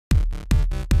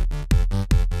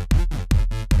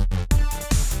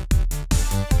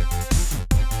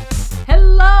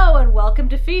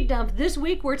to Feed Dump. This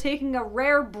week we're taking a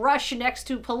rare brush next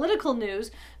to political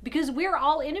news because we're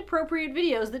all inappropriate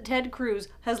videos that Ted Cruz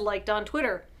has liked on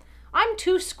Twitter. I'm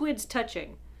two squids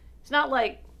touching. It's not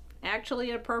like actually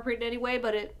inappropriate in any way,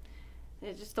 but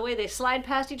it's just the way they slide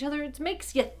past each other. It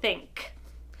makes you think.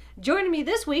 Joining me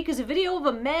this week is a video of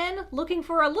a man looking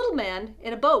for a little man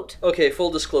in a boat. Okay, full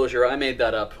disclosure, I made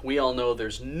that up. We all know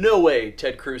there's no way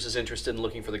Ted Cruz is interested in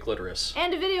looking for the clitoris.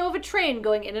 And a video of a train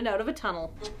going in and out of a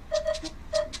tunnel.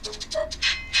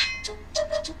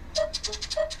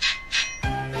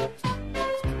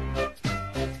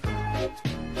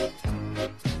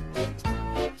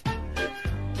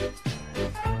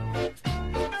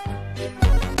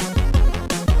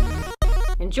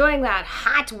 Enjoying that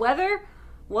hot weather?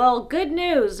 Well, good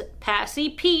news. Passy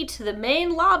Pete, the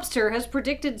Maine lobster, has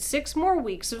predicted 6 more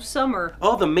weeks of summer.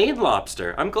 Oh, the Maine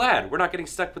lobster. I'm glad. We're not getting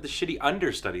stuck with the shitty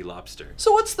understudy lobster.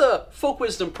 So what's the folk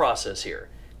wisdom process here?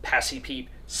 Passy Pete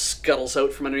scuttles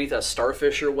out from underneath a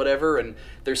starfish or whatever, and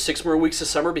there's 6 more weeks of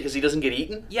summer because he doesn't get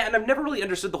eaten? Yeah, and I've never really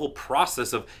understood the whole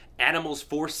process of animals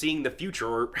foreseeing the future,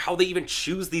 or how they even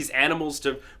choose these animals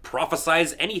to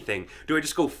prophesize anything. Do I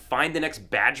just go find the next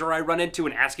badger I run into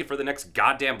and ask it for the next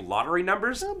goddamn lottery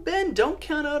numbers? Well, Ben, don't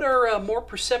count out our more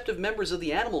perceptive members of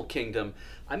the animal kingdom.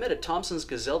 I met a Thompson's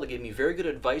gazelle that gave me very good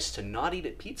advice to not eat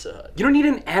at Pizza Hut. You don't need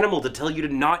an animal to tell you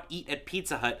to not eat at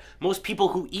Pizza Hut. Most people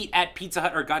who eat at Pizza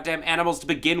Hut are goddamn animals to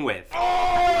begin with.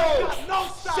 Oh! No,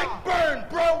 sick burn,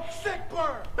 bro! Sick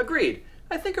burn! Agreed.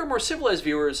 I think our more civilized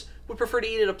viewers would prefer to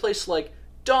eat at a place like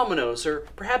Domino's or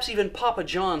perhaps even Papa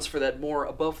John's for that more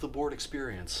above-the-board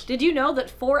experience. Did you know that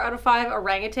 4 out of 5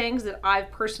 orangutans that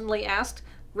I've personally asked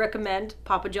recommend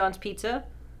Papa John's pizza?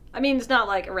 I mean, it's not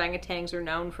like orangutans are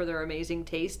known for their amazing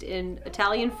taste in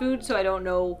Italian food, so I don't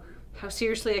know how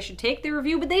seriously I should take their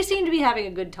review, but they seem to be having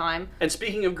a good time. And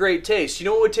speaking of great taste, you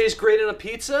know what would taste great on a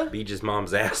pizza? Beach's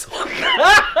mom's asshole.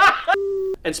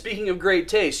 And speaking of great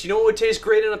taste, you know what would taste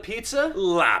great on a pizza?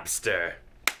 Lobster.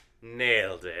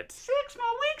 Nailed it. 6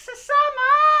 more weeks of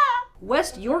summer!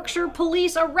 West Yorkshire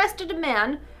police arrested a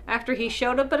man after he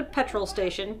showed up at a petrol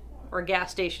station, or gas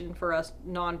station for us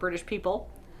non-British people,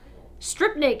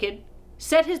 stripped naked,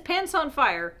 set his pants on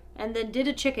fire, and then did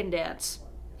a chicken dance.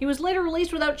 He was later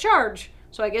released without charge,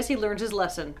 so I guess he learned his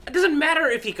lesson. It doesn't matter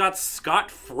if he got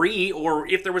scot-free or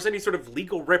if there was any sort of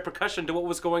legal repercussion to what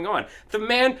was going on. The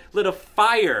man lit a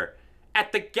fire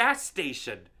at the gas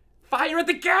station. Fire at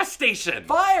the gas station!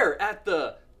 Fire at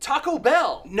the Taco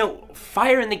Bell! No,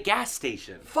 fire in the gas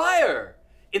station. Fire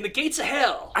in the gates of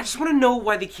hell! I just want to know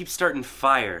why they keep starting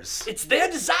fires. It's their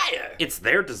desire! It's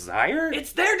their desire?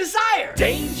 It's their desire!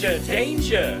 Danger,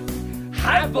 danger!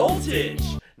 High voltage!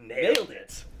 Nailed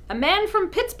it! A man from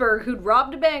Pittsburgh who'd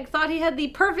robbed a bank thought he had the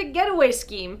perfect getaway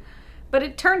scheme, but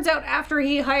it turns out after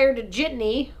he hired a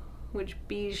jitney, which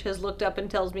Beej has looked up and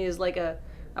tells me is like a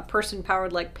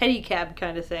person-powered like pedicab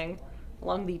kind of thing,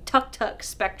 along the tuk-tuk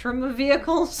spectrum of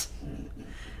vehicles,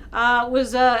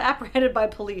 was apprehended by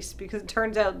police because it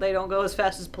turns out they don't go as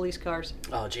fast as police cars.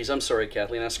 Oh, geez, I'm sorry,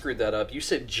 Kathleen, I screwed that up. You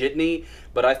said jitney,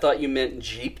 but I thought you meant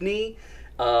jeepney.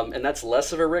 And that's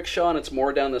less of a rickshaw, and it's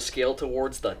more down the scale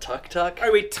towards the tuk-tuk.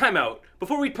 Alright, wait, time out.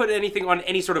 Before we put anything on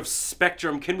any sort of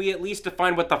spectrum, can we at least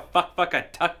define what the fuck a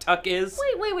tuk-tuk is?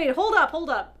 Wait, hold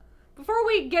up. Before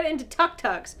we get into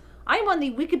tuk-tuks, I'm on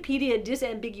the Wikipedia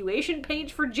disambiguation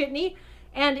page for jitney,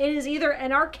 and it is either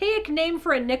an archaic name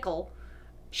for a nickel,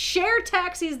 share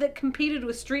taxis that competed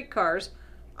with streetcars,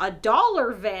 a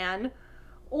dollar van,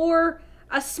 or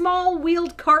a small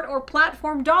wheeled cart or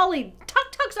platform dolly.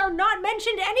 Tuk-tuks are not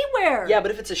mentioned anywhere! Yeah,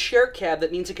 but if it's a share cab,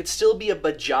 that means it could still be a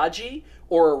bajaji,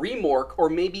 or a remorque, or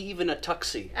maybe even a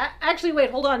tuxi. Actually,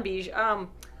 wait, hold on, Beej.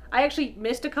 I actually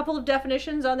missed a couple of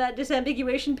definitions on that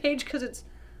disambiguation page because it's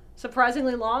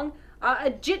surprisingly long.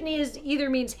 A jitney either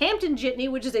means Hampton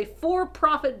Jitney, which is a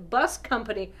for-profit bus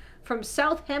company from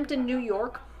Southampton, New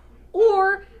York,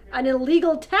 or an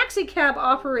illegal taxi cab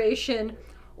operation,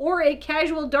 or a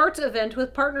casual darts event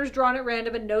with partners drawn at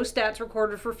random and no stats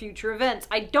recorded for future events.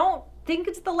 I don't think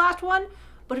it's the last one,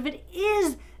 but if it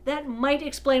is, that might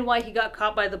explain why he got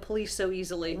caught by the police so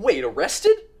easily. Wait,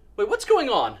 arrested? Wait, what's going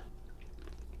on?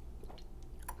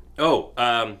 Oh,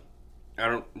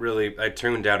 I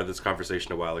tuned out of this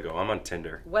conversation a while ago. I'm on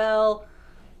Tinder. Well,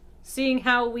 seeing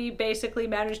how we basically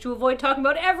managed to avoid talking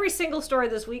about every single story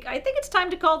this week, I think it's time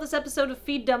to call this episode of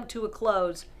Feed Dump to a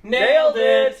close. Nailed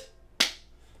it!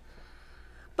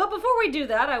 But before we do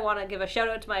that, I want to give a shout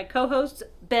out to my co-hosts,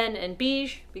 Ben and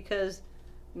Beej, because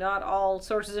not all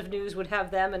sources of news would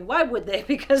have them, and why would they?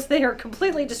 Because they are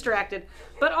completely distracted.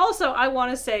 But also, I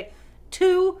want to say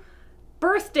 2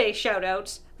 birthday shout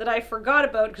outs that I forgot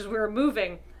about because we were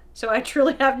moving. So I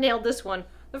truly have nailed this one.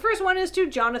 The first one is to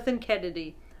Jonathan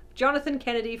Kennedy. Jonathan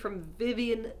Kennedy from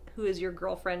Vivian, who is your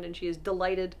girlfriend, and she is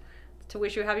delighted to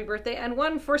wish you a happy birthday. And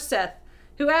one for Seth,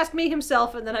 who asked me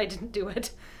himself, and then I didn't do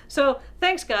it. So,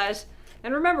 thanks, guys.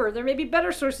 And remember, there may be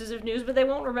better sources of news, but they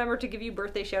won't remember to give you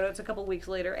birthday shoutouts a couple weeks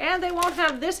later. And they won't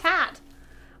have this hat,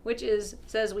 which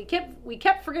says, we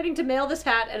kept forgetting to mail this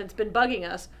hat, and it's been bugging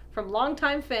us, from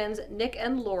longtime fans Nick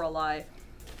and Lorelei.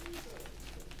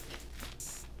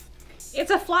 It's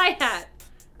a fly hat.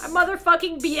 I'm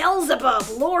motherfucking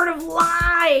Beelzebub, Lord of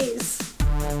Lies.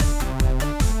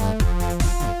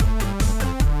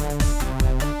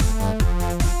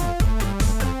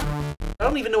 I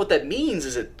don't even know what that means.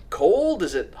 Is it cold?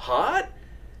 Is it hot?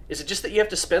 Is it just that you have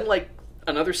to spend like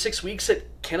another 6 weeks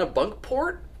at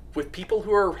Kennebunkport with people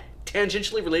who are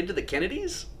tangentially related to the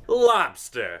Kennedys?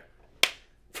 Lobster.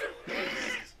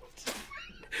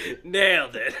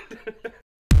 Nailed it.